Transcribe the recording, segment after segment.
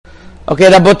Okay,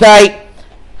 Rabotai.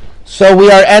 So we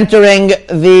are entering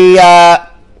the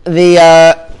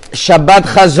Shabbat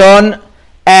Chazon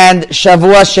and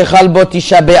Shavua shechal bo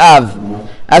Tisha B'Av.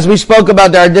 As we spoke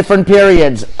about, there are different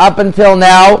periods. Up until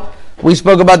now, we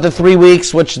spoke about the 3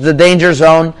 weeks, which is the danger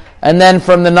zone, and then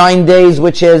from the 9 days,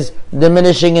 which is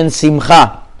diminishing in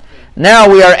Simcha. Now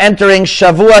we are entering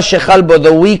Shavua shechal bo,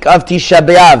 the week of Tisha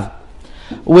B'Av,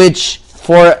 which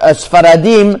for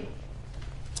Sfaradim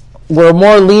were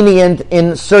more lenient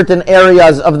in certain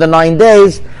areas of the 9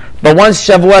 days, but once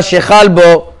Shavua shechal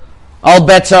bo, all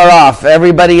bets are off.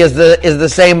 Everybody is the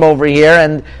same over here,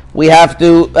 and we have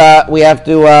to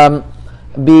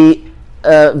be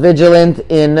vigilant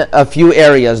in a few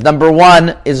areas. Number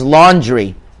one is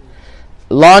laundry.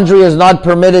 Laundry is not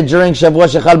permitted during Shavua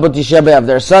shechal bo Tisha B'Av.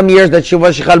 There are some years that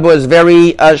Shavua shechal bo is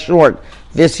very short.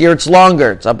 This year it's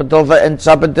longer. It's up until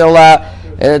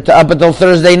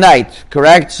Thursday night.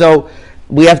 Correct. So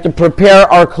we have to prepare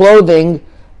our clothing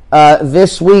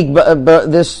this week,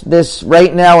 this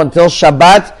right now until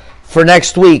Shabbat for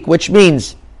next week, which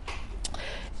means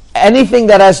anything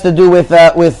that has to do with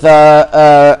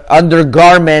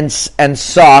undergarments and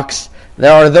socks.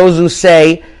 There are those who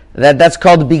say that that's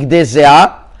called bigdei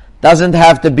ze'ah, doesn't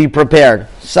have to be prepared.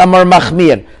 Some are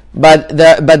machmir, but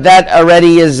that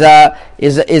already is a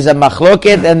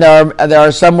machloket, and there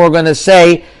are some who are going to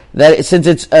say that since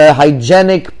it's a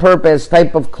hygienic purpose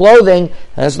type of clothing,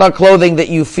 and it's not clothing that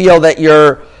you feel that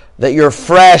you're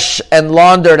fresh and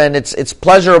laundered and it's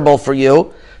pleasurable for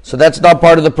you, so that's not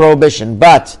part of the prohibition.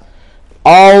 But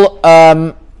all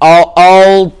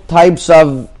types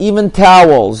of even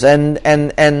towels and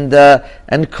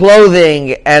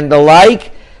clothing and the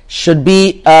like should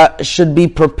be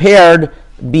prepared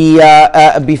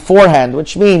beforehand,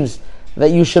 which means that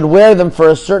you should wear them for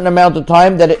a certain amount of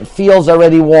time that it feels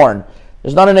already worn.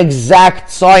 There's not an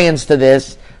exact science to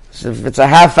this, if it's a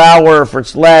half hour, if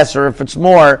it's less, or if it's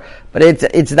more, but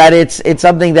it's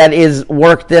something that is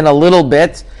worked in a little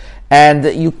bit, and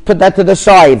you put that to the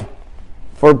side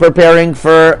for preparing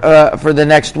for the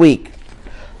next week.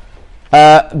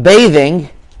 Bathing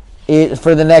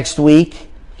for the next week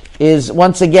is,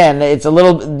 once again, it's a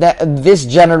little. This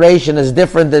generation is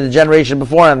different than the generation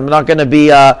before. I'm not going to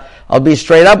be. I'll be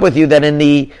straight up with you that in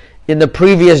the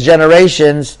previous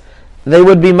generations they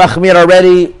would be machmir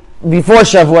already before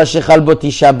Shavua shechal bo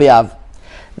Tisha B'Av.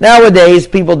 Nowadays,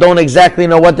 people don't exactly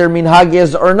know what their minhag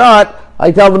is or not.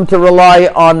 I tell them to rely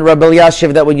on Rabbi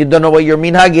Elyashiv that when you don't know what your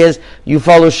minhag is, you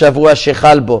follow Shavua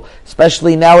shechal bo.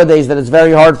 Especially nowadays, that it's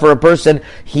very hard for a person.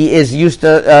 He is used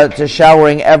to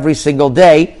showering every single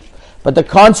day. But the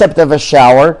concept of a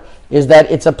shower is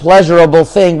that it's a pleasurable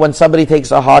thing when somebody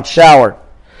takes a hot shower.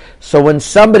 So when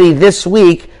somebody this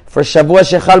week, for Shavua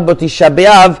shechal bo Tisha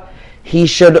B'Av, he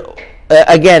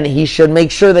should make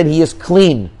sure that he is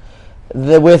clean,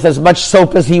 with as much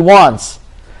soap as he wants,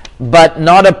 but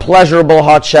not a pleasurable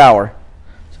hot shower.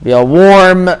 To be a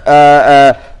warm,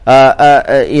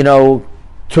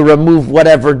 to remove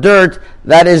whatever dirt.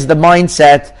 That is the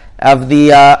mindset of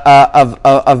the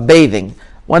of bathing.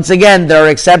 Once again, there are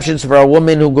exceptions for a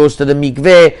woman who goes to the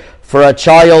mikveh, for a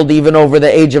child even over the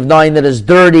age of 9 that is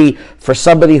dirty, for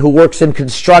somebody who works in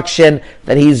construction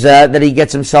that he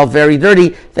gets himself very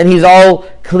dirty, then he's all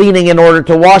cleaning in order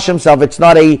to wash himself. It's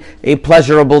not a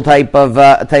pleasurable type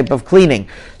of cleaning.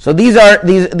 So these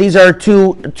are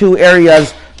two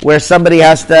areas where somebody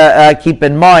has to keep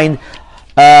in mind.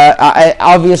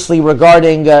 Obviously,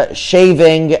 regarding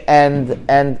shaving and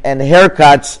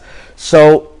haircuts,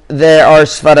 so there are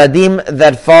Sfaradim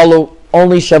that follow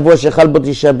only Shavua shechal bo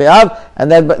Tisha B'Av, and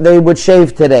that they would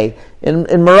shave today. In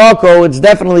Morocco, it's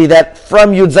definitely that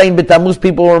from Yud Zayin B'Tammuz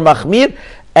people were machmir,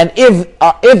 and if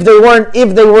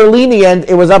they were lenient,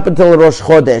 it was up until Rosh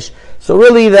Chodesh. So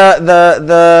really,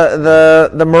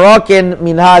 the Moroccan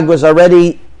minhag was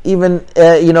already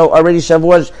already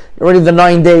Shavuot, already the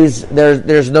 9 days,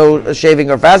 there's no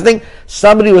shaving or fasting.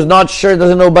 Somebody who's not sure,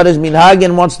 doesn't know about his minhag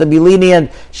and wants to be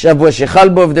lenient, Shavua shechal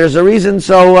bo, if there's a reason,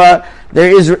 so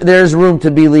there's room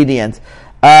to be lenient.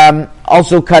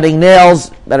 Also cutting nails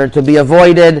that are to be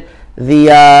avoided, the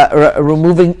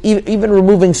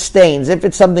removing stains. If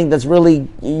it's something that's really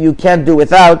you can't do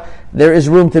without, there is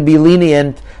room to be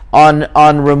lenient on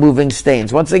removing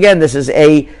stains. Once again, this is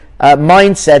a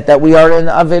mindset that we are in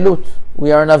avelut.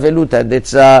 We are in avelut, and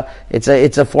it's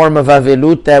a form of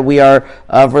avelut that we are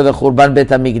for the Churban Beit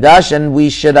HaMikdash,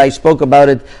 and I spoke about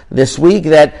it this week,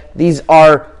 that these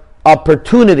are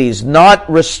opportunities, not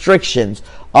restrictions,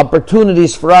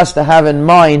 opportunities for us to have in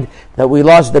mind that we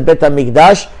lost the Beit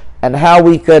HaMikdash, and how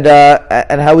we could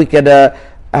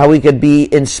how we could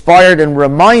be inspired and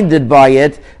reminded by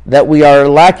it that we are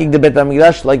lacking the Beit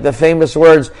HaMikdash, like the famous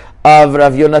words of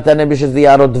Rav Yonatan Ebish's the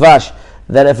Arodvash,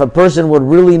 that if a person would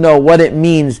really know what it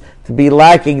means to be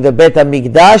lacking the Beit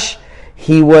HaMikdash,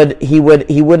 he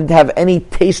wouldn't have any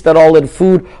taste at all in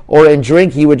food or in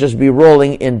drink. He would just be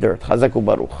rolling in dirt. Chazak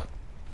u'baruch.